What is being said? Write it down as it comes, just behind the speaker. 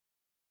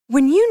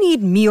When you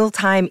need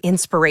mealtime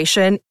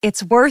inspiration,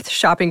 it's worth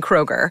shopping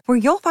Kroger, where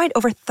you'll find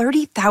over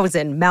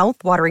 30,000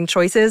 mouth-watering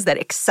choices that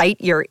excite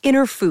your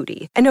inner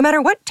foodie. And no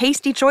matter what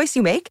tasty choice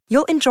you make,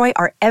 you'll enjoy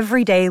our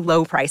everyday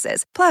low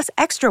prices, plus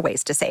extra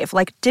ways to save,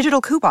 like digital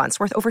coupons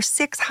worth over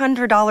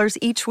 $600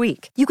 each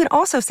week. You can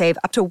also save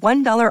up to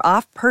 $1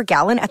 off per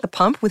gallon at the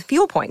pump with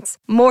fuel points.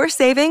 More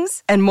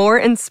savings and more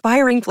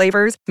inspiring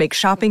flavors make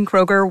shopping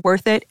Kroger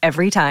worth it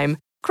every time.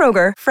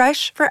 Kroger,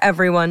 fresh for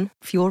everyone.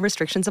 Fuel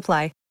restrictions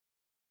apply.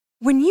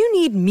 When you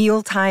need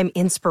mealtime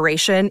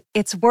inspiration,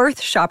 it's worth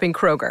shopping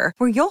Kroger,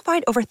 where you'll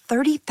find over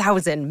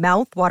 30,000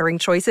 mouth-watering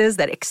choices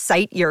that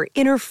excite your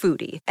inner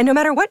foodie. And no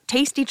matter what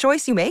tasty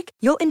choice you make,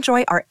 you'll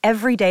enjoy our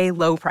everyday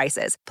low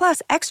prices,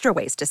 plus extra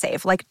ways to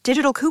save, like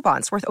digital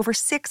coupons worth over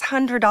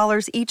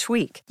 $600 each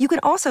week. You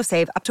can also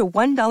save up to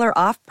 $1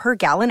 off per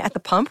gallon at the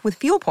pump with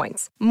fuel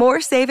points.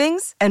 More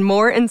savings and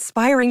more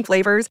inspiring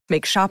flavors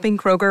make shopping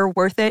Kroger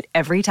worth it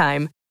every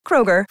time.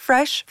 Kroger,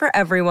 fresh for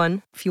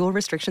everyone. Fuel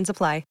restrictions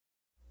apply.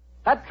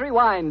 Petri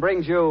Wine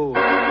brings you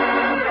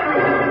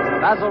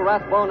Basil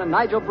Rathbone and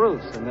Nigel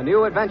Bruce in the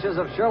new adventures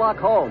of Sherlock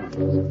Holmes.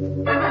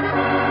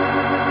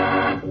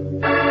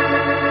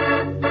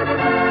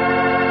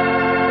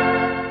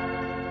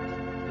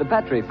 The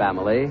Petri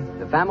family,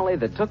 the family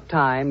that took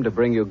time to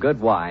bring you good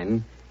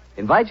wine,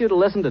 invites you to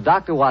listen to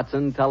Dr.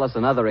 Watson tell us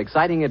another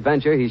exciting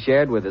adventure he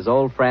shared with his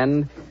old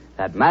friend,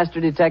 that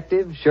master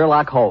detective,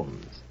 Sherlock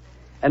Holmes.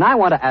 And I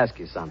want to ask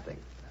you something.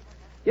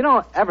 You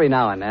know, every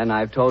now and then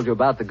I've told you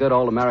about the good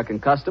old American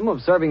custom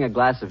of serving a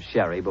glass of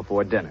sherry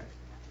before dinner,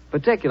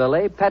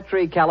 particularly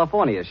Petri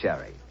California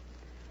sherry.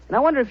 And I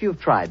wonder if you've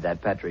tried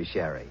that Petri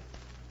sherry.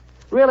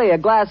 Really, a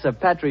glass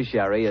of Petri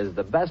sherry is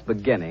the best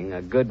beginning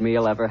a good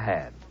meal ever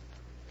had.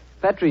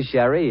 Petri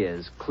sherry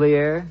is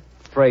clear,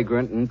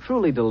 fragrant, and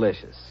truly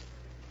delicious.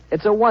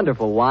 It's a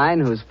wonderful wine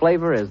whose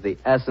flavor is the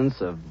essence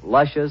of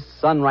luscious,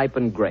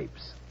 sun-ripened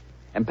grapes.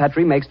 And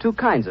Petri makes two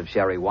kinds of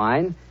sherry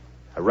wine,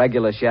 a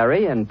regular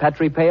sherry and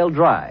Petri Pale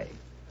Dry.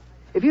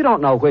 If you don't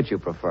know which you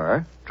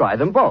prefer, try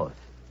them both.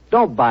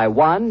 Don't buy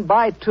one,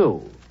 buy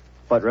two.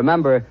 But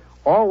remember,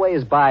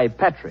 always buy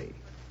Petri,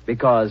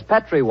 because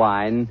Petri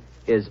wine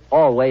is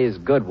always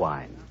good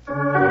wine.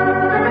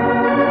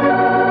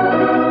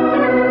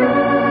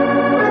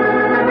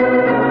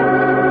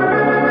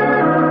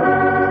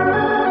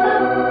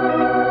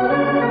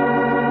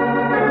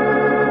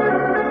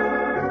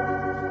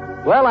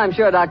 Well, I'm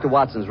sure Dr.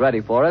 Watson's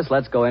ready for us.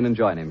 Let's go in and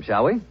join him,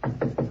 shall we?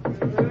 Come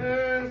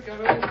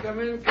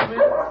in.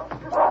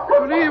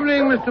 Good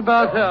evening, Mr.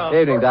 Bartell.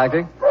 Evening,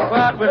 Doctor.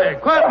 Quiet, Willie.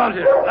 Quiet,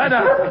 Monty. Lie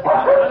down.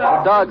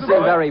 The dogs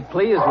seem very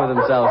pleased with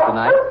themselves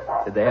tonight.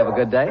 Did they have a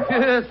good day?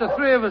 Yes, the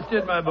three of us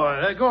did, my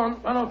boy. Go on.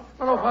 Run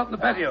off out in the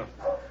patio.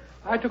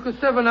 I took a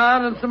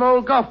 7-iron and some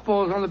old golf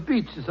balls on the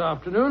beach this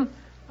afternoon.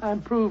 I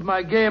improved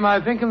my game, I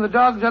think, and the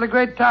dogs had a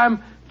great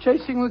time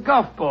chasing the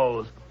golf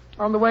balls.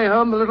 On the way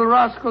home, the little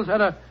rascals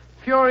had a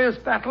furious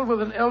battle with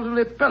an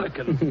elderly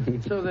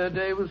pelican, so their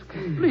day was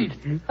complete.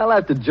 I'll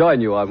have to join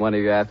you on one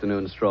of your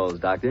afternoon strolls,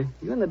 Doctor.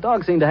 You and the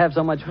dog seem to have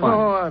so much fun.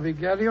 Oh, I'll be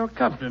glad of your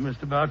company,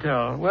 Mr.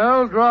 Bartell.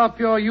 Well, draw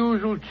up your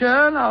usual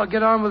chair, and I'll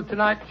get on with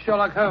tonight's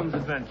Sherlock Holmes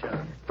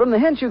adventure. From the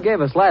hint you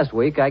gave us last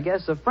week, I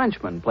guess a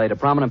Frenchman played a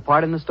prominent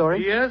part in the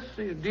story? Yes,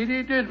 indeed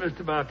he did,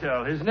 Mr.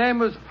 Bartell. His name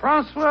was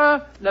Francois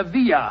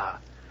Lavillard,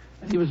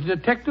 and he was a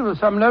detective of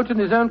some note in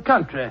his own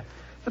country.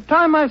 The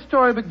time my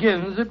story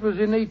begins, it was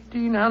in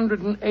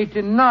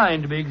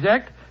 1889, to be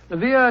exact.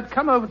 Lavillard had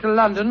come over to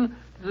London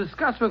to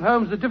discuss with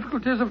Holmes the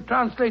difficulties of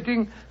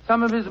translating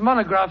some of his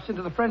monographs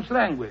into the French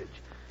language.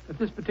 At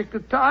this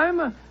particular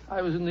time,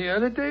 I was in the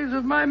early days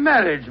of my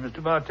marriage,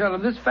 Mr. Bartell,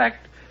 and this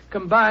fact,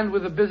 combined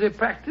with a busy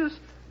practice,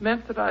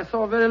 meant that I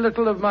saw very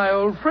little of my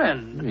old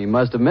friend. He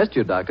must have missed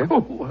you, Doctor.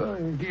 Oh,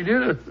 he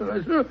did.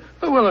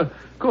 Well, of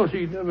course,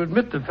 he'd never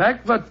admit the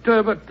fact, but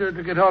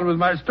to get on with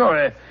my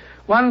story.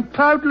 One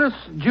cloudless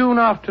June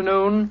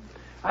afternoon,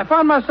 I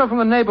found myself in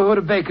the neighborhood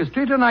of Baker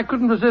Street, and I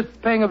couldn't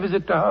resist paying a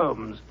visit to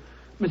Holmes.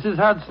 Mrs.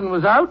 Hudson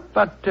was out,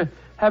 but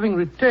having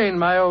retained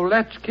my old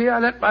latchkey, I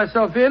let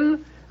myself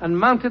in and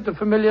mounted the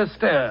familiar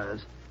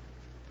stairs.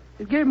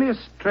 It gave me a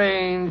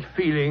strange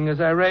feeling as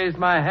I raised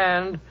my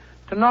hand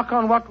to knock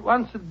on what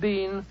once had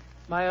been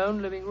my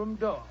own living room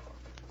door.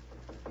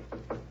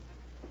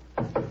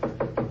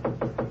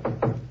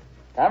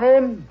 Come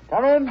in.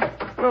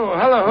 Oh,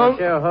 hello, Holmes.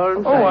 Monsieur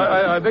Holmes. Oh,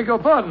 I beg your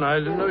pardon. I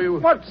didn't know you...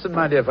 Watson,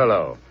 my dear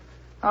fellow.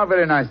 How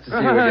very nice to see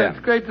you again.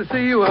 It's great to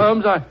see you,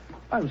 Holmes.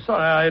 I'm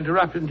sorry I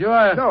interrupted you.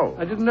 No.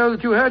 I didn't know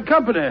that you had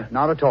company.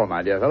 Not at all,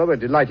 my dear fellow. We're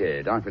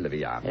delighted, aren't we,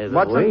 Lavillard?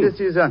 Watson, Watson, this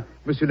is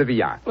Monsieur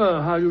Lavillard.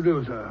 How do you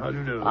do, sir? How do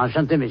you do?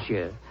 Enchanté,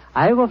 monsieur.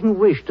 I have often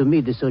wished to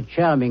meet the so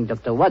charming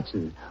Dr.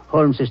 Watson.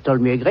 Holmes has told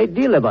me a great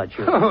deal about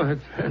you. Oh,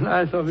 it's very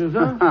nice of you,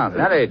 sir.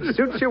 That age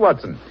suits you,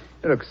 Watson.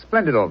 You look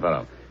splendid, old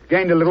fellow.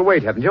 Gained a little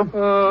weight, haven't you?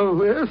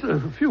 Yes, a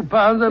few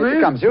pounds, I mean. Here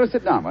it comes. You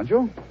sit down, won't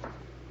you?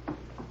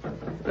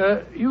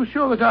 You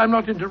sure that I'm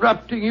not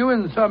interrupting you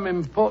in some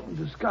important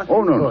discussion?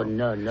 Oh, no.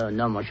 Oh,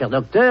 no, mon cher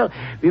docteur.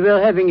 We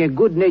were having a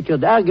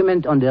good-natured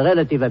argument on the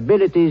relative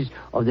abilities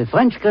of the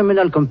French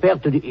criminal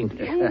compared to the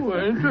English.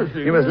 Oh,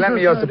 interesting. You must lend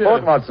me your Interesting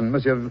support, idea. Watson.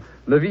 Monsieur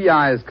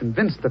Levilla is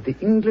convinced that the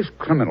English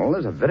criminal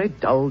is a very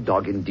dull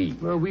dog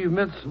indeed. Well, we've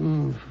met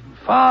some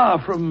far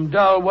from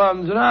dull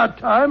ones in our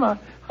time.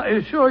 I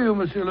assure you,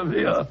 Monsieur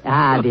Levilla.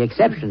 Ah, the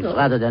exceptions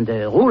rather than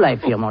the rule, I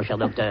fear, mon cher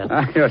docteur.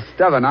 You're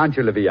stubborn, aren't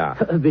you,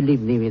 Levilla?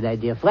 Believe me, my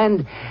dear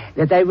friend,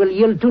 that I will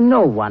yield to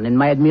no one in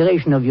my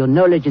admiration of your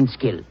knowledge and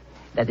skill.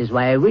 That is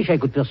why I wish I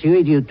could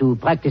persuade you to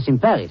practice in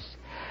Paris.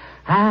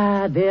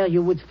 Ah, there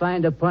you would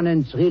find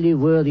opponents really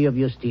worthy of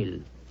your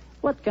steel.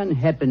 What can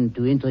happen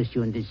to interest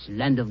you in this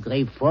land of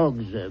grey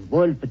frogs,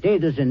 boiled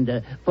potatoes,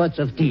 and pots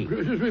of tea?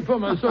 Gracious me for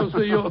my soul,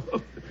 sir,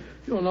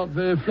 you're not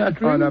very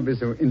flattering. Oh, don't be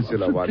so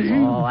insular, What's the Watson.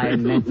 tea? Oh, I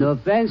meant no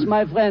offense,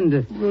 my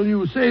friend. Well,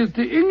 you say that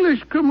the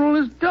English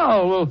criminal is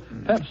dull. Well,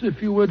 perhaps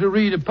if you were to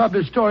read a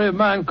published story of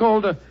mine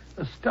called A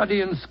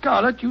Study in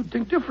Scarlet, you'd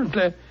think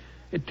differently.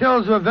 It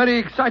tells of a very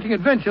exciting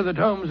adventure that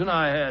Holmes and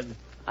I had.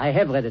 I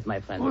have read it, my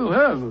friend. Oh, you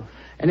have?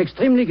 An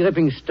extremely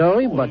gripping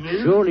story, but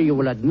surely you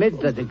will admit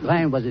that the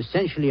crime was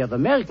essentially of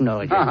American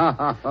origin.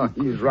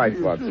 He's right,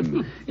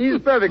 Watson. He's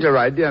perfectly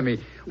right, dear me.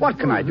 What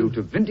can I do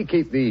to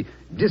vindicate the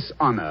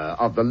dishonor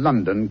of the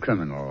London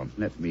criminal?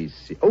 Let me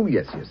see. Oh,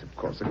 yes, of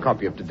course. A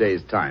copy of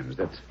today's Times.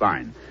 That's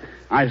fine.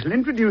 I shall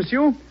introduce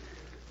you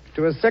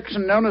to a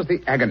section known as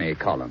the agony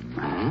column.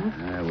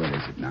 Where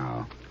is it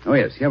now? Oh,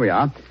 yes, here we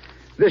are.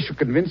 This should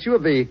convince you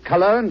of the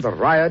color and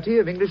variety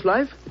of English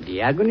life.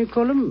 The agony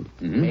column?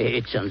 Mm-hmm.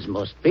 It sounds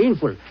most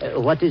painful.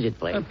 What is it,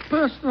 pray? A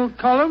personal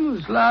column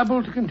is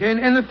liable to contain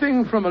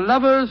anything from a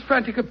lover's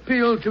frantic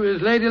appeal to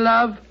his lady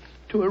love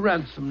to a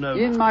ransom note.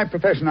 In my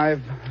profession,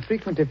 I've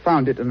frequently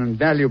found it an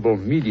invaluable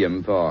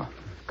medium for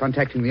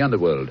contacting the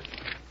underworld.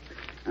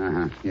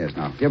 Yes,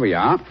 now, here we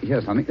are.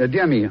 Here's something.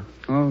 Dear me.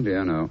 Oh,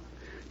 dear, no.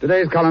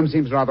 Today's column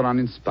seems rather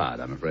uninspired,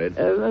 I'm afraid.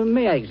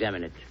 May I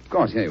examine it? Of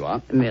course, here you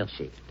are.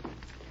 Merci.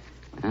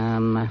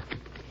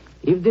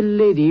 If the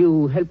lady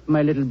who helped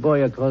my little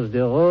boy across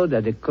the road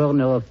at the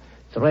corner of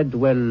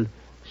Threadwell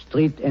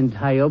Street and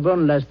High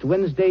Auburn last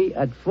Wednesday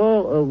at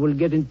 4 will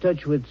get in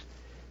touch with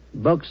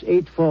Box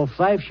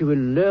 845, she will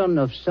learn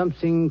of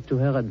something to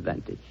her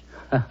advantage.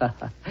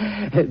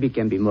 We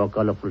can be more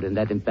colorful than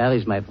that in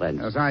Paris, my friend.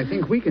 Yes, I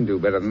think we can do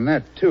better than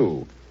that,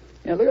 too.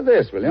 Yeah, look at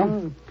this, will you?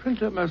 Oh, the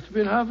printer must have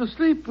been half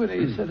asleep when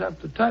he set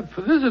up the type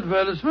for this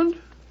advertisement.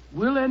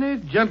 Will any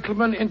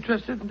gentleman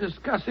interested in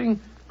discussing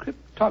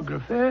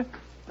cryptography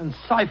and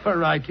cipher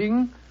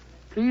writing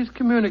please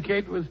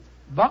communicate with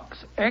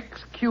Box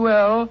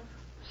XQL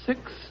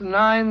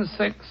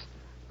 696,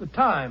 The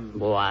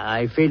Times? Oh,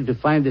 I fail to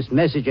find this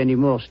message any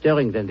more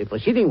stirring than the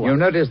preceding one. You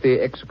notice the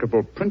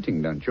execrable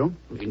printing, don't you?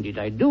 Indeed,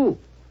 I do.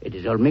 It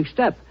is all mixed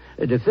up.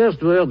 The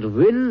first word,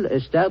 will,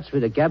 starts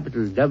with a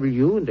capital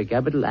W and a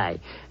capital I.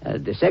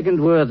 The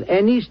second word,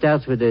 any,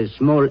 starts with a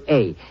small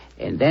a,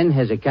 and then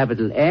has a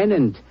capital N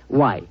and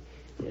Y.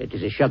 It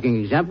is a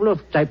shocking example of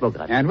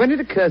typography. And when it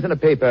occurs in a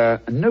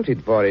paper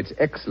noted for its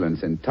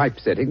excellence in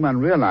typesetting, one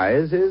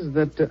realizes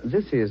that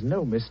this is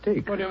no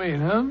mistake. What do you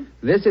mean, huh?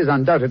 This is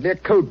undoubtedly a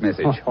code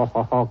message.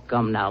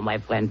 Come now, my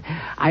friend.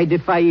 I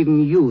defy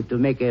even you to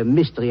make a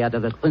mystery out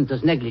of a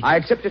printer's negligence. I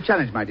accept your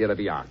challenge, my dear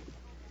Levilla.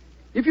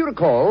 If you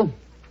recall,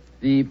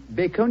 the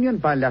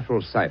Baconian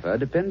bilateral cipher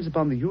depends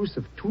upon the use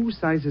of two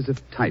sizes of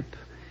type.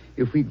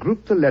 If we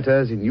group the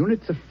letters in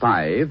units of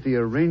 5, the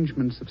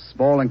arrangements of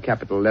small and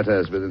capital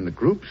letters within the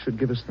group should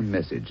give us the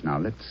message. Now,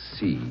 let's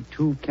see.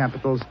 2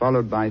 capitals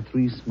followed by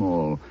 3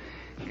 small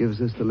gives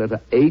us the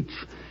letter H.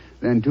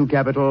 Then 2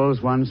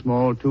 capitals, 1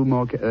 small, 2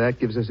 more. That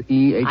gives us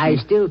E, H. I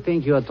still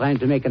think you are trying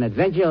to make an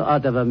adventure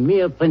out of a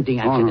mere printing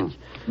accident.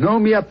 No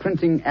mere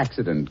printing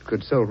accident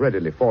could so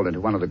readily fall into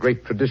one of the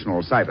great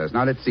traditional ciphers.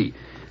 Now, let's see.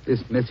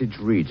 This message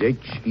reads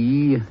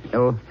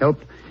H-E-L, help,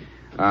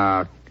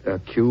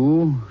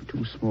 Q,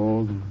 too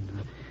small,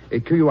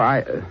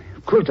 Q-U-I,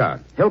 quilter,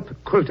 help,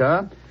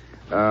 quilter,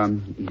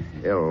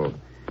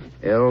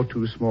 L,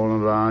 too small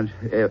and large,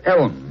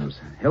 elms,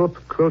 help,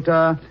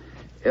 quilter,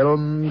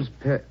 elms,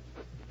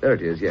 there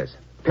it is, yes,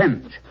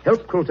 penge,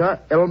 help, quilter,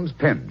 elms,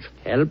 penge.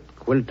 Help,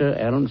 quilter,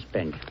 elms,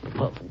 penge.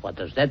 What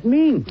does that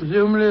mean?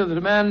 Presumably that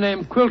a man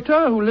named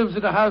Quilter, who lives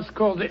at a house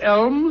called the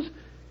Elms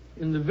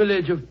in the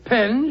village of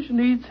Penge,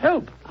 needs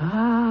help.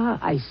 Ah,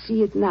 I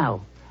see it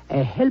now.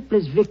 A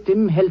helpless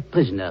victim held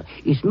prisoner.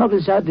 He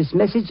smuggles out this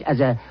message as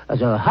a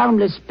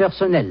harmless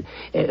personnel,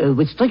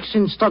 with strict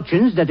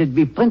instructions that it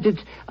be printed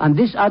on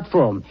this art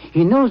form.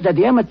 He knows that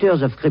the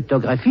amateurs of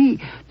cryptography,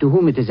 to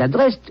whom it is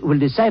addressed, will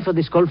decipher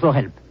this call for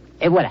help.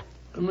 Et voilà.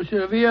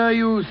 Monsieur Villa,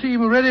 you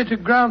seem ready to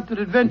grant that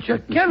adventure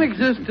can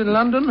exist in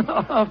London,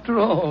 after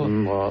all.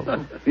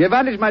 The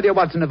advantage, my dear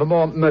Watson, of a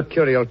more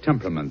mercurial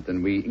temperament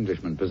than we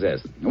Englishmen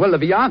possess. Well,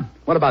 Levilla,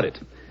 what about it?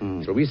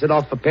 Shall we set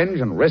off for Penge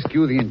and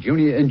rescue the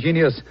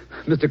ingenious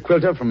Mr.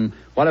 Quilter from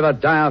whatever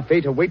dire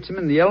fate awaits him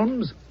in the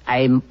elms?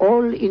 I'm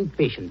all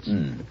impatience.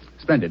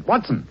 Splendid.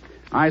 Watson,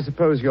 I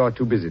suppose you're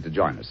too busy to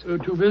join us.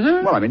 Too busy?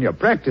 Well, I'm in your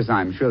practice.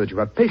 I'm sure that you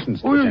have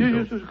patients to attend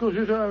to. Yes, of course.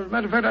 Yes. As a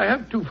matter of fact, I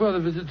have 2 further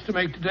visits to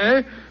make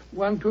today.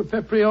 One to a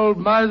peppery old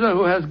miser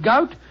who has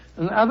gout,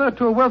 and the other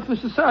to a wealthy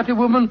society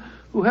woman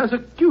who has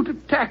acute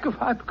attack of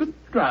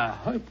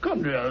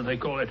hypochondria, as they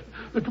call it.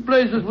 To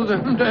blazes with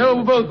them to hell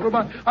with both of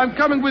them. I'm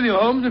coming with you,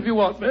 Holmes, if you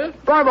want me.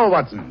 Bravo,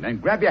 Watson. Then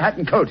grab your hat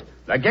and coat.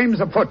 The game's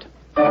afoot.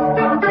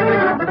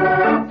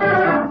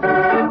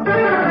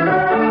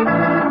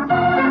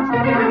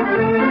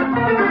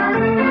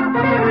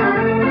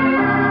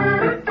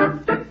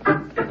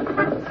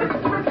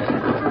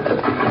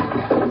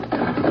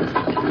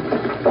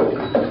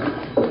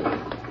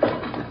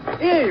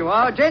 Here you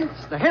are, gents.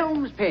 The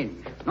Helms Penge.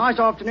 Nice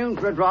afternoon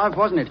for a drive,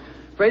 wasn't it?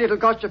 Afraid it'll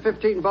cost you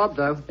 15 bob,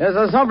 though. There's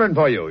a sovereign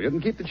for you. You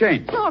can keep the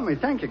change. Blimey,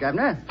 thank you,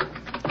 Governor.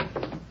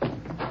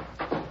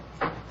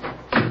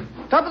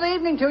 Top of the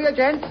evening to you,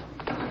 gents.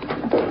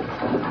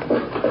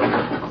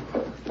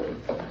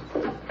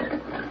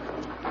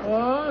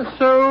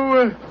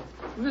 So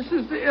this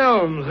is the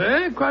Elms,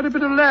 eh? Quite a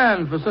bit of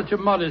land for such a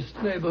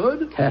modest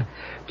neighborhood.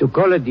 To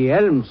call it the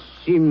Elms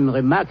seems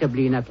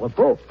remarkably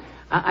inappropriate.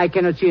 I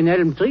cannot see an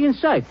elm tree in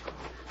sight.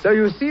 So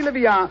you see,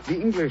 Livia, the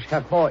English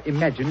have more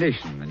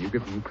imagination than you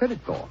give them credit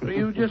for. Are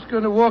you just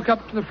going to walk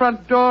up to the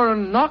front door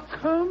and knock,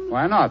 Holmes?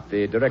 Why not?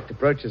 The direct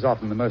approach is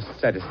often the most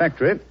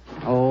satisfactory.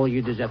 Oh,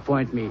 you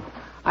disappoint me.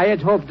 I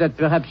had hoped that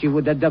perhaps you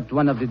would adopt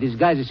one of the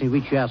disguises in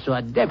which you are so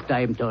adept,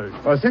 I am told.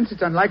 Well, since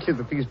it's unlikely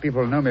that these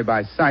people know me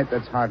by sight,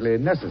 that's hardly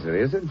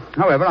necessary, is it?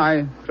 However,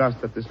 I trust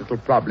that this little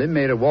problem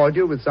may reward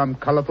you with some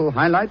colorful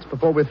highlights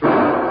before we're through.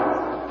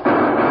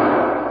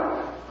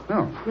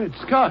 Oh. Great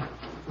Scott.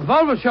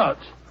 Revolver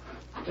shots.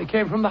 They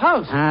came from the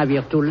house. We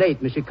are too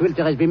late. Monsieur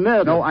Quilter has been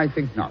murdered. No, I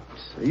think not.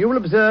 You will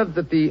observe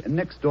that the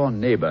next-door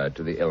neighbor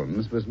to the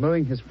Elms was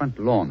mowing his front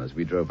lawn as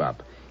we drove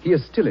up. He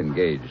is still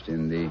engaged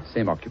in the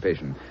same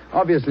occupation.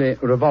 Obviously,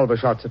 revolver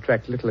shots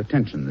attract little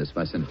attention in this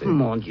vicinity.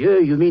 Mon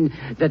Dieu, you mean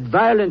that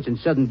violence and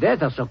sudden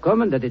death are so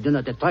common that they do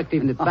not attract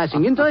even the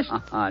passing interest?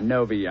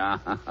 No, Villa.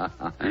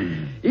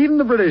 Even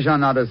the British are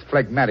not as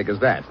phlegmatic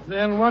as that.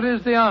 Then what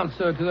is the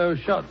answer to those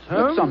shots,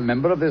 Holmes? Some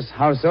member of this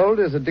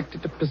household is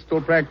addicted to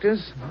pistol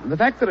practice. The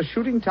fact that a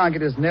shooting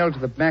target is nailed to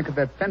the back of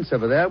that fence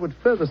over there would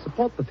further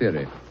support the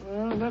theory.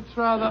 Well, that's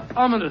rather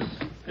ominous,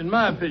 in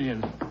my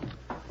opinion.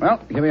 Well,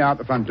 here we are at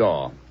the front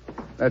door.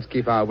 Let's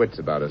keep our wits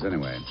about us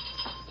anyway.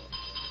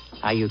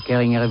 Are you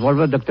carrying a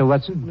revolver, Dr.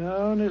 Watson?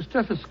 No, no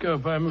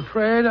stethoscope, I'm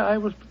afraid. I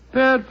was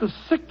prepared for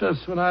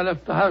sickness when I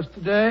left the house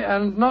today,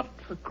 and not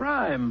for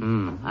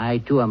crime. I,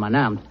 too, am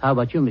unarmed. How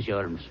about you,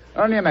 Monsieur Holmes?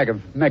 Only a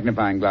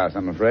magnifying glass,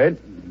 I'm afraid.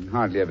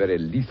 Hardly a very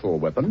lethal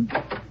weapon.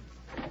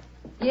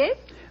 Yes?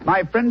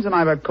 My friends and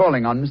I were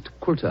calling on Mr.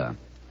 Quilter.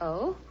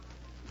 Oh?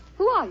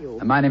 Who are you?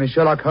 My name is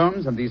Sherlock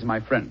Holmes, and these are my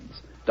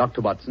friends,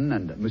 Dr. Watson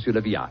and Monsieur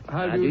Leviat.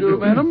 How do you do,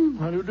 madam?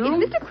 How do you do?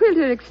 Is Mr.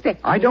 Quilter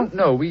expecting I don't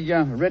know. We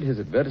read his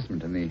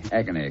advertisement in the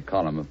agony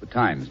column of the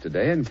Times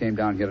today and came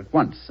down here at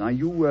once. Are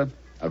you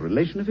a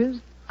relation of his?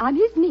 I'm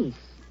his niece.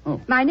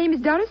 Oh. My name is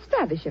Doris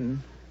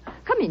Faversham.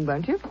 Come in,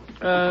 won't you?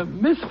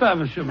 Miss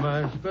Faversham,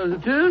 I suppose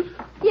it is.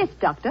 Yes,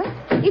 Doctor.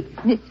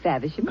 It's Miss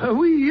Faversham.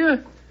 We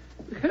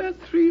heard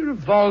 3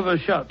 revolver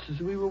shots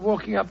as we were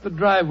walking up the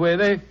driveway.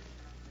 They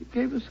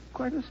gave us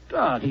quite a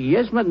start.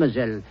 Yes,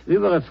 mademoiselle. We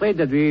were afraid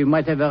that we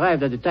might have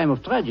arrived at the time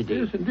of tragedy.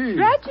 Yes, indeed.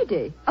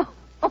 Tragedy?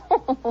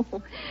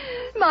 Oh,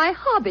 my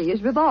hobby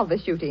is revolver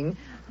shooting.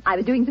 I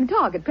was doing some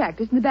target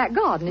practice in the back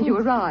garden as you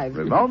arrived.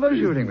 Revolver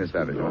shooting, Miss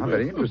Faversham. How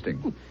very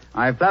interesting.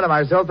 I flatter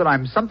myself that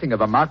I'm something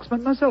of a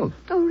marksman myself.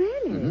 Oh,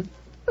 really? Mm-hmm.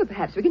 Well,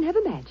 perhaps we can have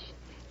a match.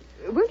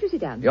 Won't you sit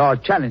down? Your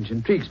challenge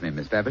intrigues me,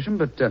 Miss Faversham,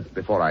 but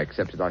before I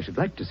accept it, I should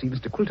like to see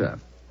Mr. Quilter.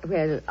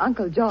 Well,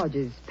 Uncle George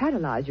is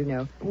paralyzed, you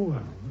know. Oh,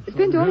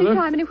 Spends all his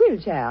time in a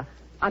wheelchair.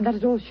 I'm not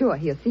at all sure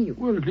he'll see you.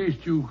 Well, at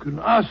least you can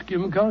ask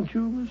him, can't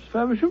you, Miss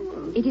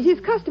Faversham? It is his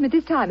custom at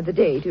this time of the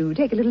day to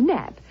take a little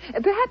nap.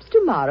 Perhaps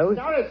tomorrow...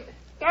 Doris!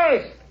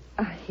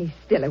 He's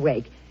still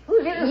awake.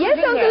 Who's it? Yes,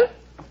 Uncle.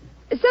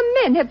 Some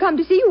men have come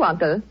to see you,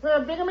 Uncle.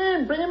 Well, bring him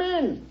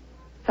in.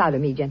 Follow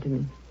me,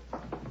 gentlemen.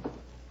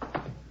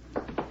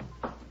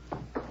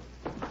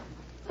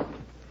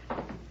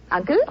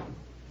 Uncle,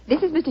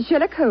 this is Mr.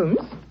 Sherlock Holmes,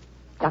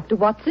 Dr.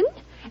 Watson,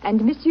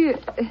 and Monsieur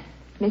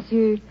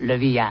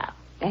Leviat.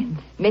 And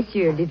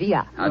Monsieur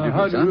Leviat. How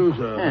do you do,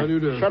 sir? How do you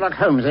do? Sherlock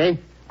Holmes, eh?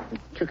 It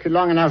took you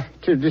long enough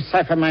to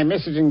decipher my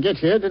message and get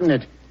here, didn't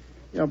it?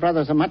 Your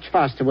brother's a much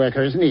faster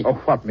worker, isn't he? Oh,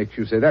 what makes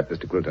you say that,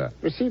 Mr. Quilter?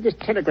 Received this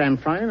telegram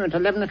from him at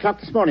 11 o'clock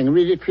this morning.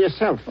 Read it for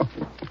yourself.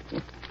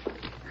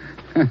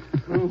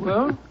 Oh,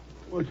 well,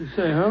 what do you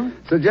say, Holmes?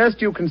 Suggest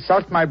you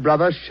consult my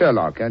brother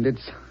Sherlock, and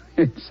it's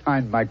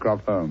signed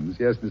Mycroft Holmes.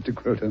 Yes, Mr.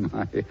 Quilter,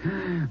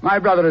 my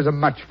brother is a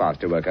much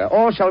faster worker.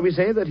 Or shall we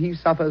say that he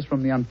suffers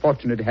from the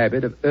unfortunate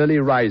habit of early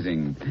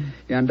rising.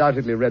 He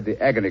undoubtedly read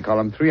the agony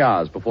column 3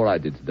 hours before I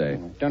did today.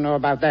 Don't know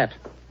about that,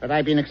 but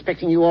I've been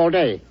expecting you all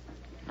day.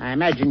 I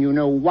imagine you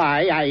know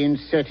why I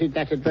inserted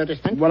that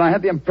advertisement. Well, I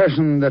had the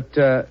impression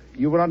that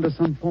you were under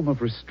some form of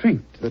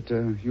restraint, that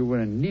you were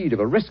in need of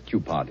a rescue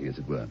party, as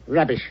it were.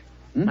 Rubbish.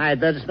 My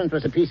advertisement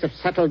was a piece of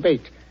subtle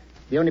bait.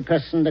 The only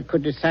person that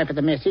could decipher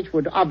the message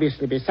would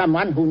obviously be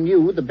someone who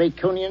knew the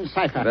Baconian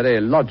cipher. Very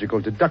logical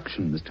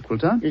deduction, Mr.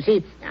 Quilter. You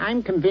see,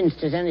 I'm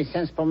convinced, as any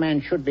sensible man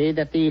should be,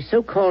 that the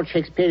so-called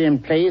Shakespearean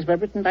plays were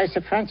written by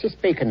Sir Francis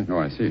Bacon. Oh,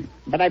 I see.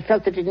 But I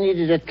felt that it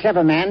needed a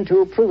clever man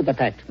to prove the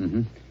fact.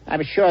 Mm-hmm. I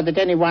was sure that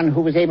anyone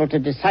who was able to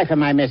decipher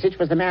my message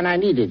was the man I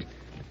needed.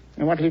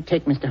 And what will it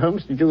take, Mr.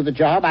 Holmes, to do the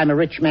job? I'm a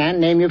rich man.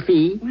 Name your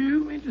fee.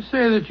 You mean to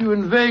say that you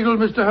inveigled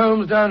Mr.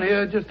 Holmes down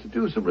here just to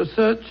do some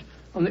research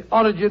on the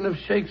origin of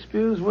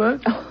Shakespeare's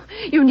work? Oh,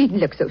 you needn't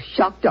look so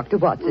shocked, Dr.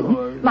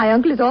 Watson. My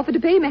uncle has offered to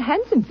pay him a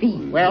handsome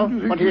fee. Well,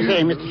 what do you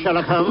say, Mr.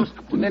 Sherlock Holmes?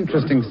 It's an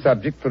interesting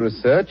subject for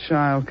research.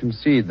 I'll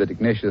concede that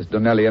Ignatius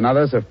Donnelly and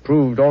others have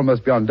proved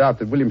almost beyond doubt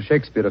that William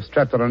Shakespeare of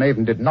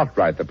Stratford-on-Avon did not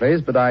write the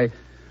plays, but I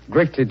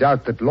greatly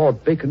doubt that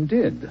Lord Bacon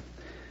did.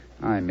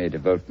 I may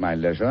devote my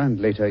leisure and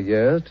later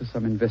years to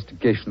some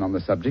investigation on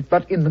the subject,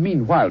 but in the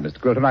meanwhile, Mr.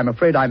 Quilter, I'm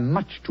afraid I'm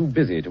much too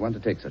busy to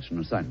undertake such an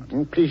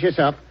assignment. Please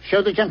yourself.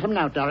 Show the gentleman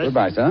out, Doris.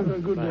 Goodbye, sir.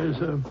 Good day,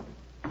 sir.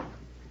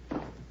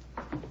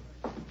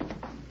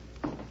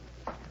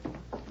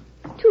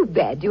 Too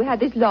bad you had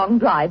this long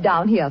drive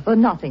down here for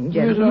nothing,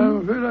 Yes, gentlemen.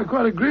 I'm afraid I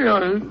quite agree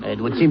on it. It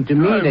would seem to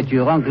me that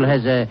your uncle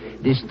has a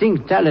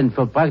distinct talent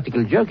for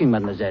practical joking,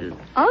 mademoiselle.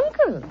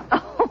 Uncle?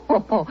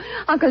 Oh,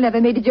 Uncle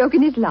never made a joke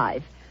in his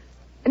life.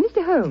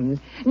 Mr. Holmes,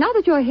 now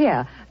that you're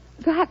here,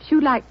 perhaps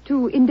you'd like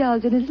to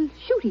indulge in a little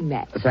shooting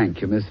match. Thank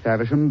you, Miss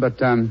Faversham,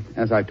 but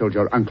as I told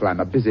your uncle, I'm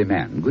a busy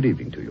man. Good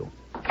evening to you.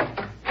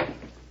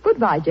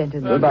 Goodbye,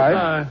 gentlemen.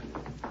 Goodbye.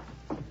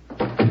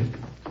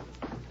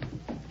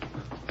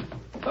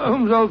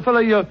 Holmes, old fellow,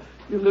 you're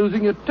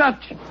losing your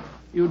touch.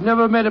 You'd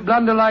never made a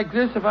blunder like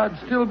this if I'd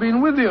still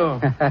been with you.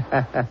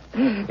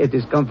 It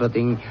is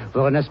comforting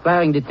for an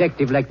aspiring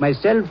detective like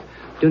myself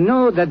to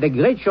know that the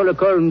great Sherlock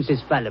Holmes is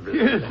fallible.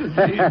 Yes,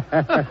 indeed.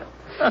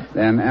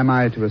 Then am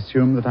I to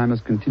assume that I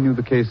must continue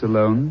the case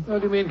alone? What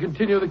do you mean,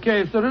 continue the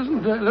case? There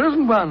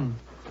isn't one.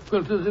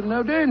 Quilter's in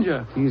no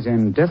danger. He's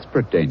in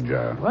desperate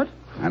danger. What?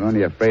 I'm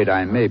only afraid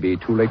I may be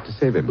too late to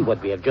save him.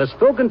 But we have just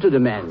spoken to the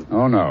man.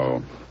 Oh,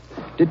 no.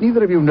 Did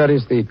neither of you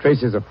notice the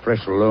traces of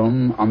fresh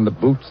loam on the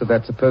boots of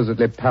that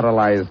supposedly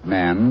paralyzed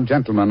man?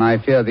 Gentlemen,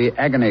 I fear the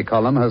agony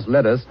column has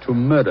led us to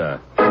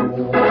murder.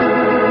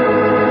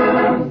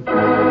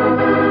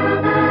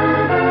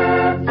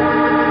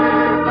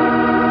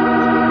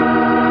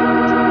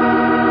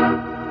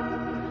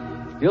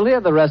 You'll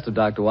hear the rest of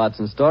Dr.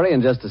 Watson's story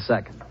in just a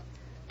second.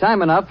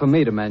 Time enough for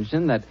me to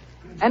mention that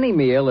any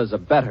meal is a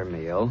better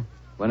meal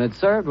when it's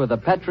served with a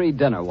Petri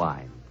dinner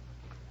wine.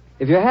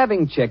 If you're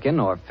having chicken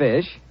or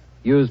fish,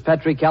 use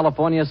Petri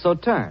California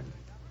Sauterne.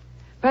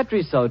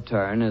 Petri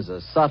Sauterne is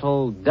a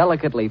subtle,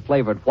 delicately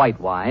flavored white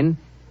wine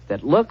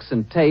that looks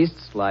and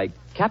tastes like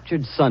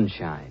captured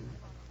sunshine.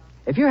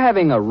 If you're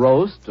having a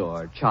roast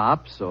or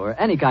chops or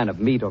any kind of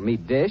meat or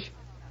meat dish,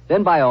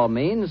 then by all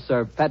means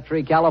serve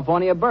Petri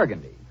California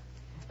Burgundy.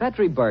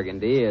 Petri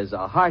Burgundy is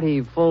a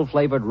hearty,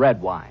 full-flavored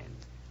red wine.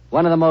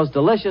 One of the most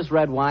delicious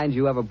red wines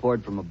you ever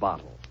poured from a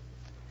bottle.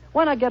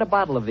 Why not get a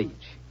bottle of each?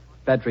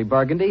 Petri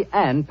Burgundy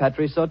and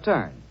Petri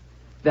Sauterne.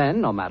 Then,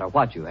 no matter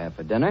what you have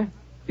for dinner,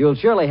 you'll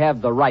surely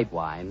have the right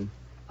wine,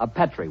 a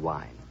Petri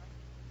wine.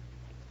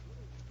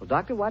 Well,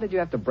 Doctor, why did you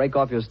have to break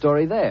off your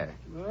story there?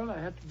 Well,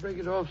 I had to break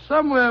it off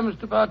somewhere,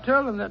 Mr.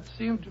 Bartell, and that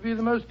seemed to be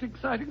the most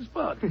exciting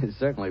spot. It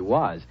certainly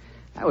was.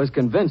 I was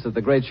convinced that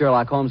the great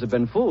Sherlock Holmes had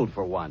been fooled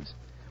for once.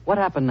 What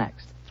happened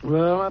next?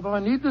 Well, I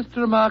needless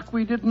to remark,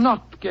 we did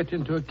not get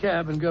into a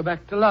cab and go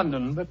back to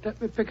London, but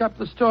let me pick up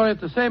the story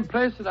at the same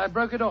place that I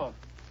broke it off.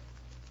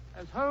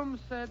 As Holmes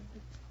said...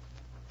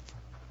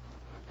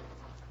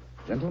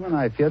 Gentlemen,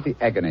 I fear the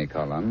agony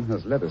column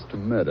has led us to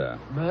murder.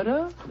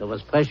 Murder? There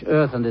was fresh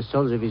earth on the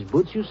soles of his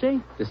boots, you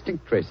say?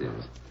 Distinct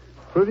traces,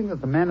 proving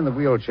that the man in the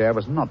wheelchair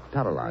was not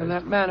paralyzed. And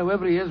that man,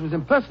 whoever he is, was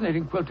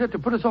impersonating Quilter to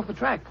put us off the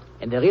track.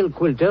 And the real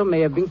Quilter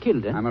may have been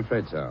killed, eh? I'm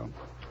afraid so.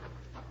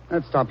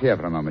 Let's stop here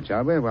for a moment,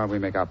 shall we, while we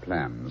make our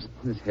plans.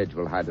 This hedge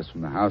will hide us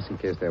from the house in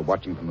case they're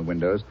watching from the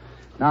windows.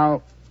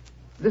 Now,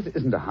 this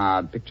isn't a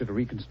hard picture to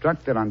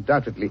reconstruct. There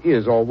undoubtedly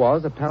is, or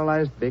was, a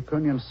paralyzed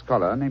Baconian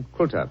scholar named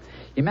Quilter.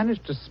 He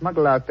managed to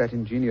smuggle out that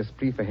ingenious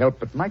plea for help,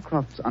 but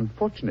Mycroft's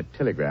unfortunate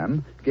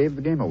telegram gave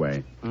the game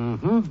away.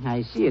 Mm-hmm.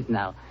 I see it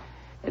now.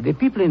 The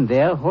people in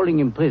there, holding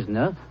him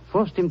prisoner,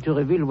 forced him to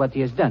reveal what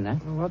he has done, eh?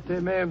 What they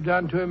may have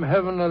done to him,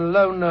 heaven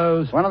alone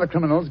knows. One of the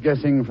criminals,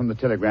 guessing from the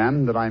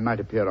telegram that I might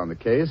appear on the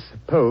case,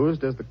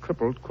 posed as the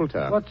crippled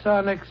Quilter. What's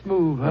our next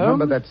move, Holmes?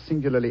 Remember that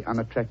singularly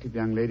unattractive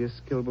young lady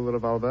skilled with a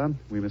revolver?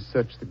 We must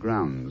search the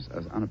grounds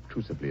as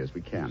unobtrusively as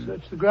we can.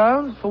 Search the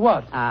grounds? For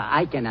what?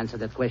 I can answer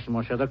that question,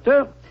 Monsieur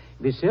Docteur.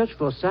 We search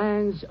for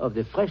signs of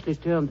the freshly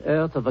turned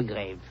earth of a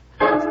grave.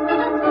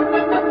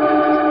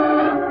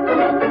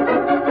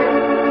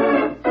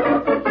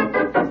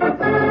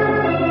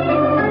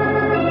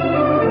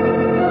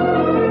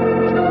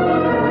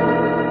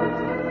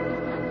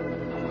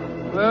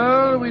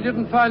 We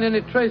didn't find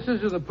any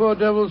traces of the poor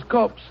devil's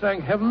corpse,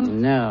 thank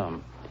heaven.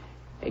 No.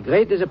 A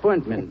great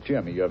disappointment.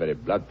 Dear me, you're very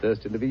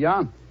bloodthirsty,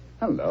 Olivia.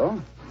 Hello.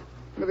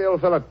 Look at the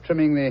old fellow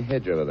trimming the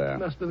hedge over there.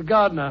 Must be the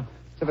gardener.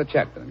 Let's have a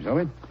chat with him, shall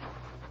we?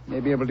 May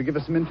be able to give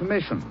us some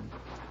information.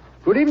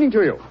 Good evening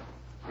to you.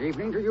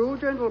 Evening to you,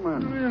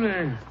 gentlemen.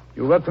 Really?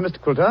 You work for Mr.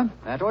 Coulter?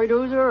 That I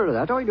do, sir.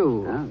 That I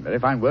do. Very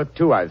fine work,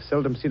 too. I've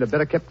seldom seen a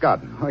better-kept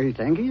garden. I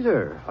thank you,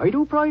 sir. I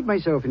do pride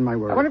myself in my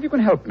work. I wonder if you can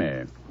help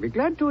me. Be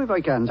glad to if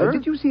I can, sir.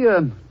 Did you see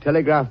a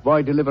telegraph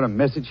boy deliver a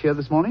message here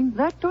this morning?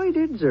 That I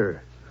did,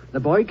 sir. The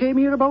boy came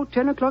here about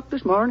 10 o'clock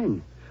this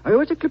morning. I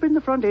was a clipping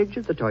the front edge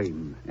at the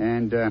time.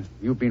 And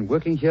you've been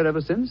working here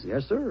ever since?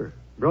 Yes, sir.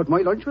 Brought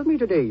my lunch with me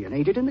today and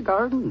ate it in the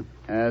garden.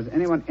 Has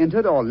anyone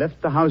entered or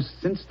left the house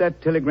since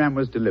that telegram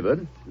was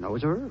delivered? No,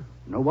 sir.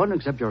 No one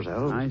except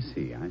yourself. I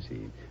see.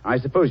 I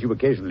suppose you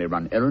occasionally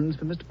run errands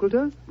for Mr.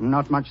 Coulter?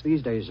 Not much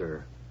these days,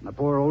 sir. The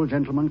poor old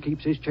gentleman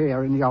keeps his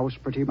chair in the house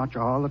pretty much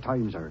all the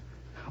time, sir.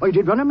 I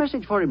did run a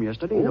message for him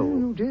yesterday, though. Oh,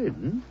 you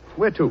did?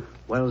 Where to?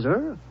 Well,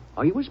 sir,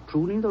 I was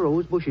pruning the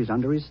rose bushes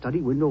under his study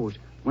windows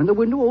when the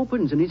window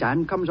opens and his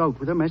hand comes out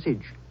with a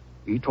message.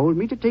 He told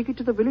me to take it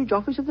to the village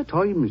office of the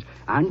Times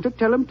and to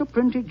tell him to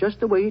print it just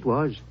the way it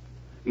was.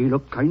 He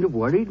looked kind of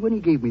worried when he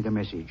gave me the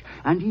message,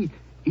 and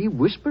he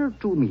whispered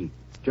to me,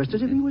 just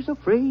as if he was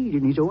afraid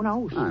in his own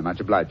house. I'm much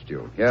obliged to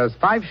you. Here's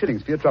 5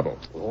 shillings for your trouble.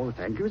 Oh,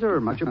 thank you, sir.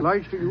 Much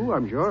obliged to you,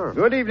 I'm sure.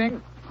 Good evening.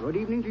 Good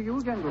evening to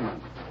you, gentlemen.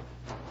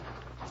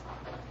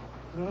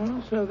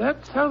 Oh, so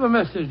that's how the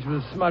message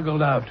was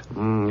smuggled out.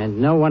 And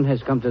no one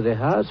has come to the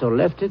house or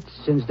left it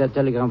since that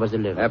telegram was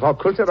delivered. For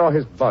Coulter or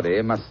his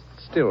body must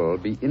still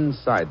be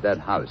inside that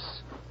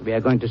house. We are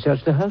going to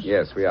search the house?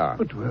 Yes, we are.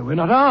 But we're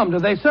not armed,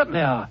 and they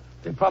certainly are.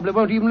 They probably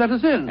won't even let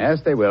us in.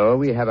 Yes, they will.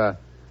 We have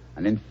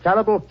an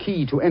infallible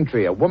key to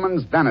entry, a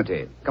woman's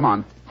vanity. Come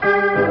on.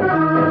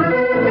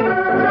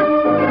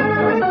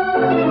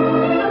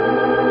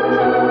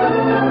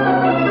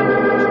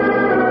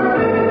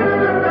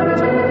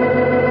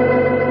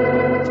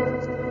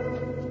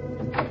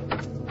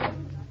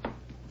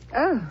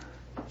 Oh,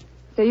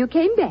 so you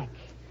came back.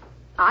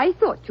 I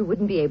thought you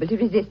wouldn't be able to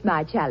resist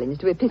my challenge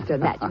to a pistol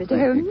match, Mr.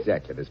 Holmes.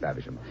 Exactly, Miss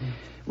Faversham.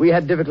 We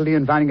had difficulty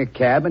in finding a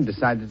cab and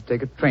decided to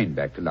take a train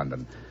back to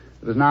London.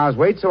 It was an hour's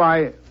wait, so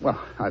I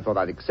thought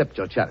I'd accept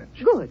your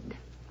challenge. Good.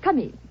 Come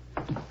in.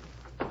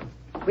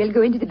 We'll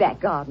go into the back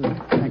garden.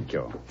 Thank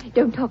you.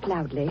 Don't talk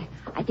loudly.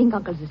 I think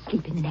Uncle's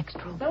asleep in the next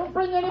room. Don't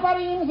bring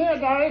anybody in here,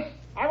 Doris.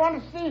 I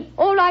want to see.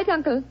 All right,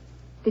 Uncle.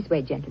 This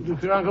way, gentlemen.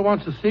 If your uncle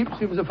wants to sleep,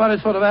 seems a funny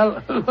sort of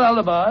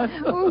alibi.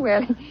 Oh,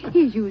 well,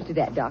 he's used to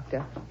that,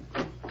 Doctor.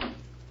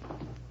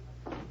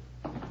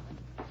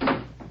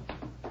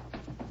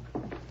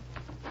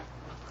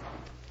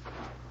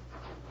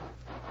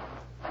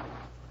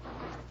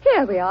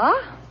 Here we are.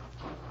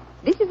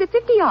 This is the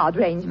 50-yard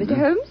range, Mr.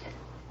 Holmes.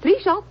 3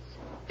 shots.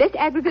 Best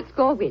aggregate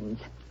score wins.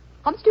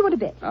 How much do you want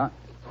to bet?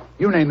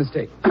 You name the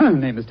stake.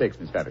 Name the stakes,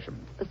 Miss Faversham.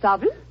 A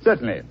sovereign?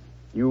 Certainly.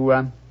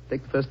 You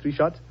take the first 3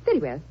 shots? Very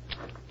well.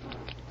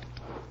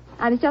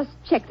 I must just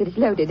check that it's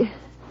loaded.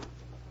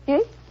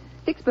 Yes,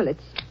 6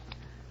 bullets.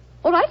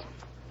 All right,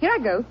 here I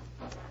go.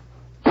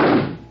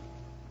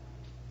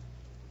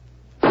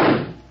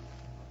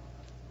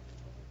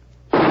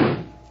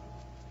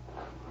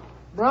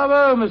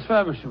 Bravo, Miss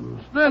Faversham.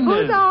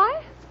 Splendid.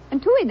 Bullseye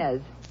and 2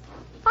 winners.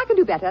 I can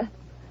do better.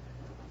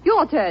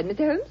 Your turn,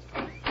 Mr. Holmes.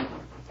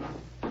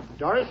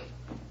 Doris,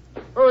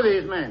 who are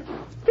these men?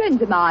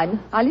 Friends of mine.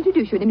 I'll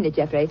introduce you in a minute,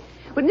 Geoffrey.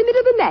 We're in the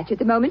middle of a match at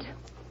the moment.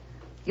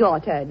 Your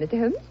turn, Mr.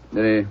 Holmes.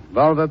 The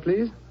revolver,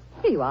 please.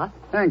 Here you are.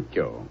 Thank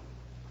you.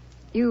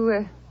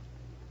 You're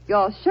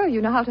sure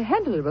you know how to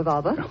handle a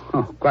revolver?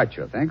 Oh, quite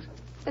sure, thanks.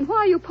 Then why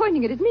are you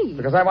pointing it at me?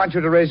 Because I want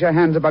you to raise your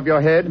hands above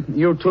your head.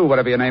 You too,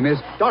 whatever your name is.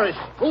 Doris,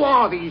 who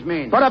are these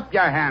men? Put up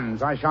your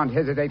hands. I shan't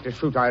hesitate to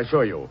shoot, I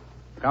assure you.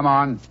 Come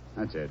on.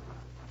 That's it.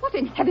 What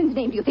in heaven's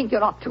name do you think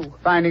you're up to?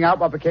 Finding out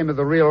what became of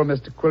the real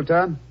Mr.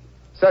 Quilter.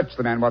 Search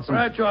the man, Watson.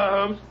 Right you are,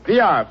 Holmes.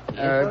 VR,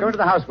 go into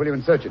the house, will you,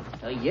 and search it.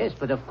 Yes,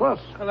 but of course.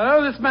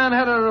 Hello, this man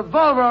had a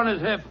revolver on his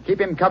hip.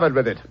 Keep him covered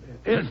with it.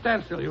 Here,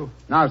 stand still, you.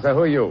 Now, sir,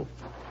 who are you?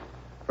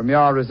 From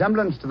your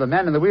resemblance to the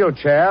man in the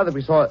wheelchair that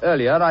we saw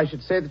earlier, I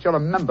should say that you're a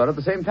member of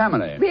the same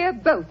family. We're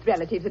both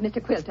relatives of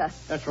Mr. Quilter.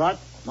 That's right.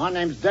 My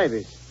name's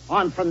Davies.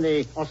 I'm from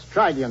the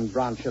Australian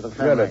branch of the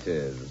family.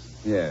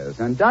 Relatives, yes.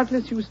 And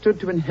doubtless you stood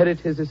to inherit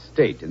his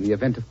estate in the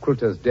event of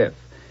Quilter's death.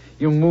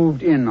 You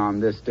moved in on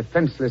this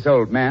defenseless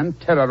old man,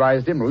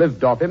 terrorized him,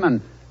 lived off him,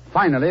 and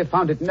finally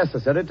found it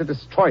necessary to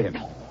destroy him.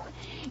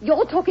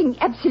 You're talking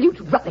absolute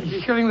rubbish.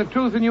 You're telling the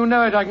truth and you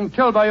know it. I can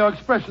tell by your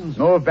expressions.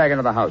 Move back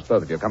into the house,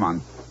 both of you. Come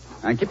on.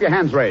 And keep your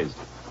hands raised.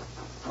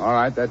 All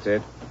right, that's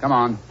it. Come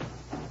on.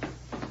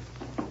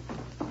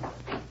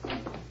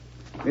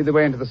 Lead the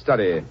way into the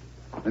study.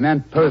 The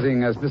man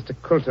posing as Mr.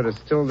 Coulter is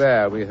still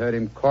there. We heard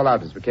him call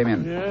out as we came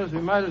in. Yes,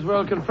 we might as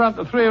well confront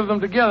the 3 of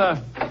them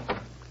together.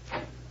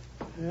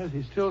 Yes,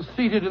 he's still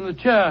seated in the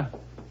chair.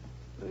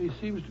 He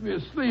seems to be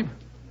asleep.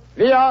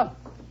 Leah!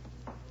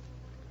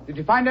 Did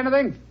you find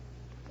anything?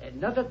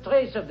 Not a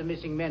trace of the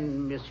missing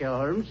men, Monsieur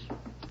Holmes.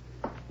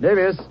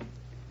 Davis,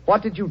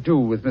 what did you do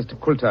with Mr.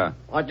 Coulter?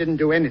 I didn't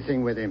do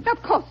anything with him.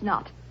 Of course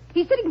not.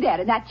 He's sitting there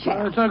in that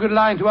chair. It's no good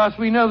lying to us.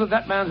 We know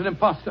that man's an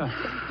imposter.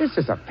 This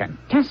is a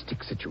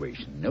fantastic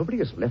situation. Nobody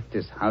has left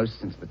this house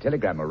since the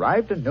telegram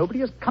arrived, and nobody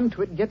has come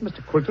to it, yet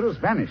Mr. Quilter has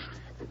vanished.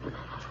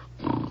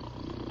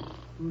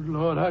 Good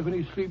Lord, how can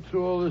he sleep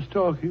through all this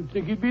talk? You'd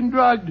think he'd been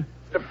drugged.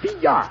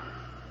 Lavinia!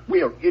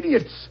 We're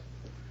idiots.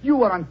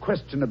 You are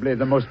unquestionably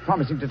the most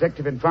promising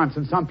detective in France,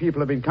 and some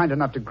people have been kind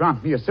enough to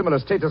grant me a similar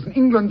status in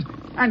England,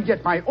 and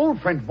yet my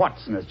old friend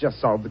Watson has just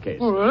solved the case.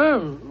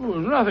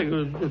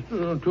 Nothing.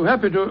 Just too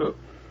happy to...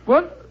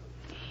 What?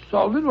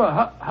 Solved it? Well,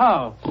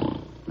 how?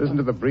 Listen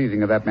to the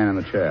breathing of that man in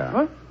the chair.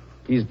 What?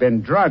 He's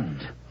been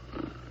drugged.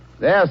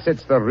 There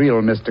sits the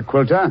real Mr.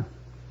 Quilter,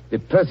 the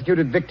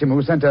persecuted victim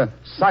who sent a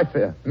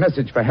cipher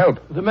message for help.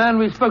 The man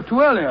we spoke to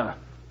earlier.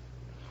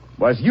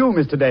 Was you,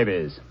 Mr.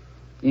 Davies,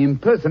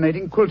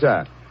 impersonating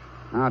Quilter.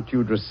 After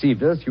you'd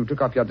received us, you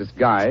took off your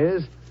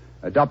disguise,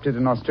 adopted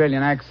an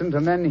Australian accent,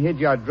 and then hid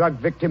your drug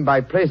victim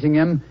by placing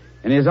him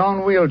in his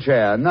own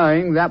wheelchair,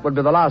 knowing that would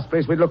be the last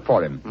place we'd look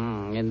for him.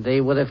 And they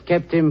would have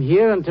kept him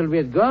here until we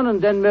had gone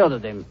and then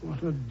murdered him.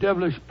 What a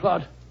devilish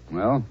plot.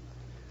 Well,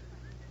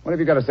 what have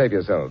you got to say for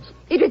yourselves?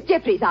 It was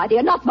Jeffrey's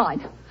idea, not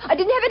mine. I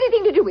didn't have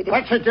anything to do with it.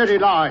 That's a dirty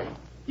lie.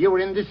 You were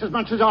in this as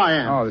much as I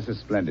am. Oh, this is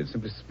splendid,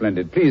 simply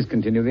splendid. Please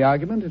continue the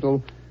argument.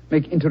 It'll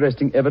make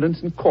interesting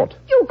evidence in court.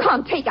 You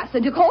can't take us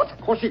into court.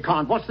 Of course you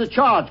can't. What's the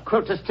charge?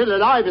 Quilter's still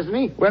alive, isn't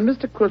he? When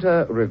Mr.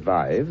 Quilter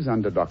revives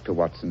under Dr.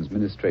 Watson's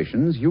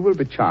ministrations, you will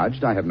be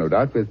charged, I have no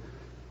doubt, with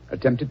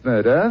attempted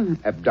murder,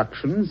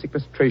 abduction,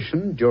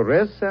 sequestration,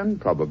 duress,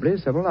 and probably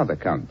several other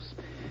counts.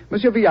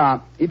 Monsieur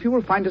Villard, if you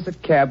will find us a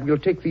cab, we'll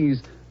take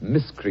these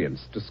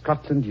miscreants to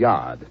Scotland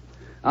Yard.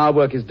 Our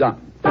work is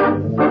done.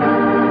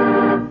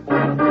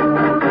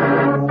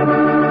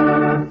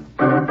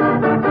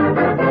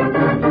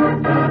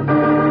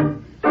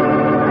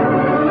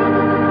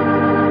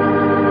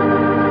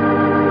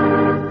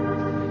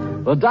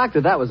 Well,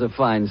 Doctor, that was a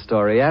fine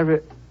story.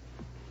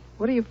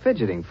 What are you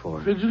fidgeting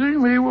for?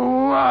 Fidgeting me?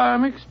 Well,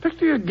 I'm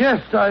expecting a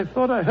guest. I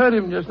thought I heard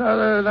him just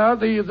now at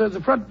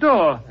the front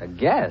door. A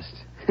guest?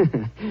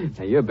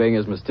 Now, you're being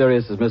as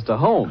mysterious as Mr.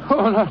 Holmes.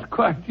 Oh, not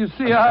quite. You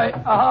see,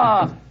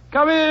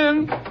 come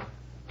in.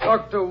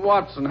 Dr.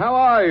 Watson, how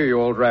are you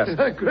old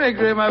rascal?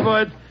 Gregory, my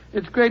boy,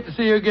 it's great to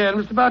see you again.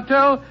 Mr.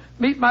 Bartell,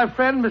 meet my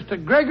friend,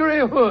 Mr. Gregory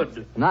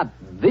Hood. Not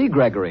the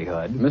Gregory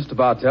Hood. Mr.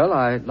 Bartell,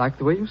 I like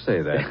the way you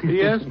say that.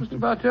 Yes, Mr.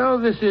 Bartell,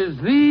 this is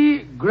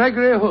the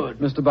Gregory Hood.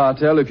 Mr.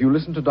 Bartell, if you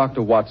listen to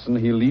Dr. Watson,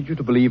 he'll lead you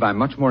to believe I'm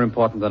much more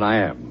important than I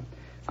am.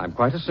 I'm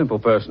quite a simple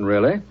person,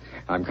 really.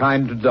 I'm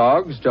kind to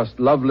dogs, just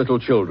love little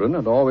children,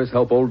 and always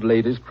help old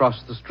ladies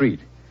cross the street.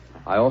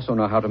 I also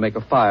know how to make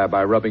a fire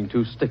by rubbing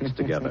two sticks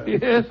together.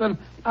 Yes, and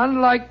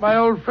unlike my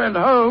old friend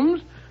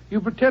Holmes,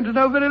 you pretend to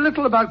know very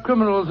little about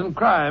criminals and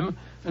crime,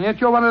 and yet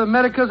you're one of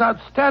America's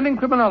outstanding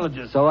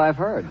criminologists. So I've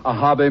heard. A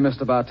hobby,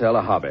 Mr. Bartell,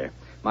 a hobby.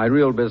 My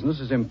real business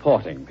is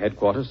importing,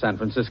 headquarters San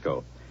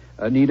Francisco.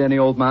 Need any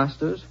old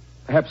masters?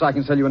 Perhaps I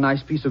can sell you a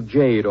nice piece of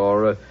jade,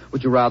 or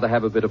would you rather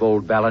have a bit of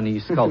old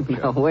Balinese sculpture?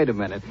 No, wait a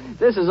minute.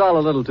 This is all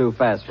a little too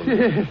fast for me.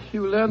 Yes,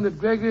 you learn that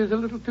Gregory is a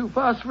little too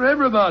fast for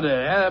everybody.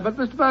 But,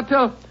 Mr.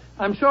 Bartell,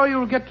 I'm sure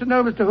you'll get to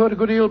know Mr. Hood a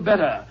good deal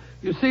better.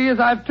 You see, as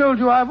I've told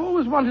you, I've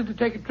always wanted to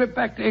take a trip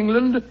back to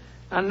England,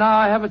 and now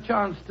I have a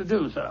chance to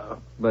do so.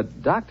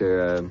 But,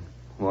 Doctor,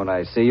 won't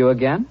I see you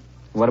again?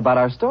 What about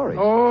our story?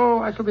 Oh,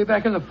 I shall be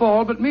back in the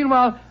fall, but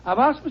meanwhile, I've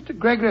asked Mr.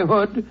 Gregory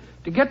Hood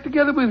to get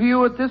together with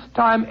you at this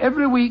time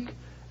every week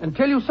and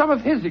tell you some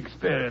of his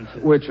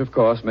experiences. Which, of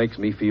course, makes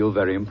me feel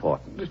very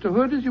important. Mr.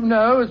 Hood, as you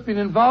know, has been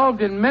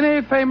involved in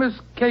many famous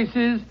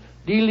cases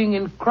dealing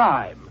in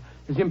crime.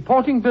 His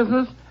importing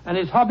business and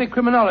his hobby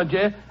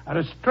criminology are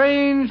a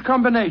strange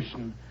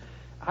combination.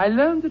 I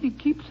learned that he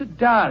keeps a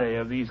diary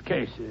of these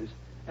cases,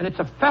 and it's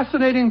a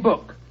fascinating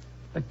book.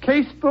 The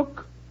Case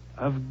Book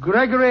of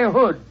Gregory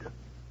Hood.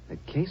 The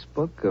Case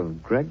Book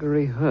of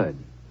Gregory Hood.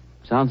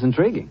 Sounds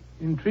intriguing.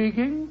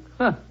 Intriguing?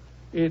 Huh.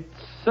 It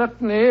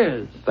certainly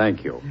is.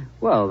 Thank you.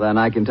 Well, then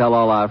I can tell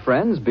all our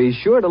friends, be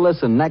sure to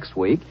listen next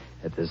week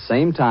at the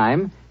same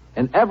time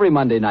and every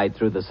Monday night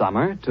through the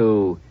summer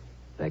to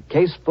The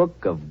Case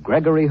Book of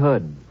Gregory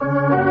Hood.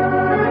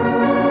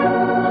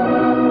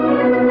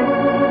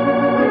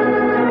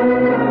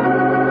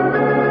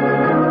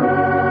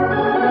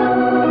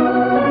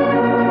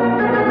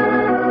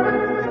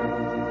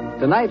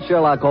 Tonight's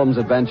Sherlock Holmes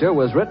adventure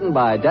was written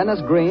by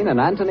Dennis Green and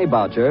Anthony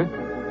Boucher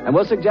and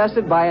was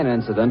suggested by an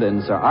incident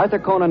in Sir Arthur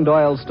Conan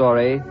Doyle's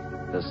story,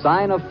 The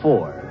Sign of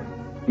Four.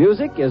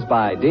 Music is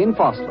by Dean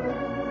Fossler.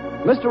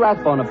 Mr.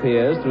 Rathbone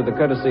appears through the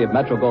courtesy of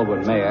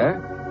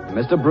Metro-Goldwyn-Mayer, and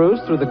Mr. Bruce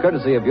through the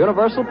courtesy of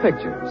Universal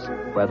Pictures,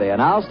 where they are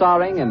now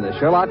starring in the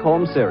Sherlock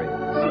Holmes series.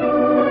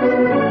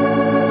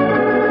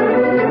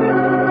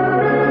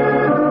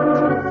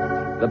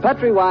 The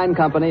Petri Wine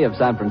Company of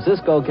San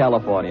Francisco,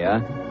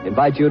 California,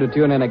 invite you to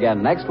tune in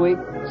again next week,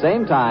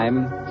 same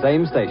time,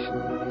 same station.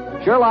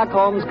 Sherlock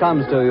Holmes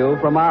comes to you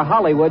from our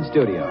Hollywood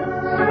studios.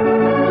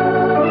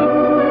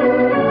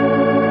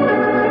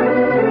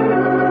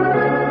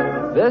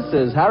 This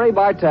is Harry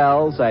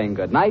Bartell saying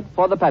goodnight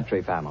for the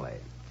Petri family.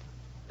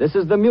 This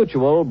is the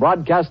Mutual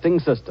Broadcasting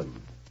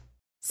System.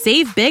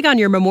 Save big on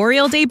your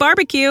Memorial Day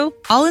barbecue,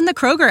 all in the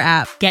Kroger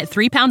app. Get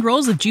 3-pound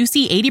rolls of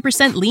juicy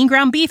 80% lean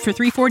ground beef for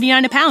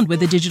 $3.49 a pound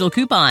with a digital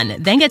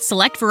coupon. Then get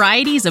select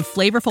varieties of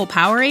flavorful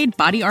Powerade,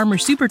 Body Armor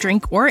Super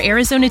Drink, or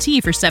Arizona tea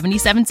for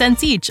 77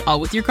 cents each, all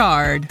with your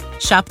card.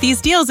 Shop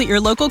these deals at your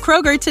local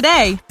Kroger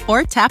today,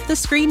 or tap the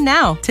screen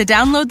now to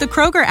download the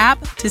Kroger app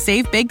to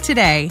save big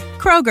today.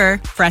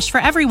 Kroger, fresh for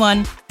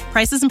everyone.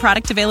 Prices and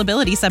product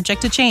availability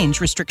subject to change.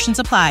 Restrictions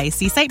apply.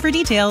 See site for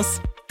details.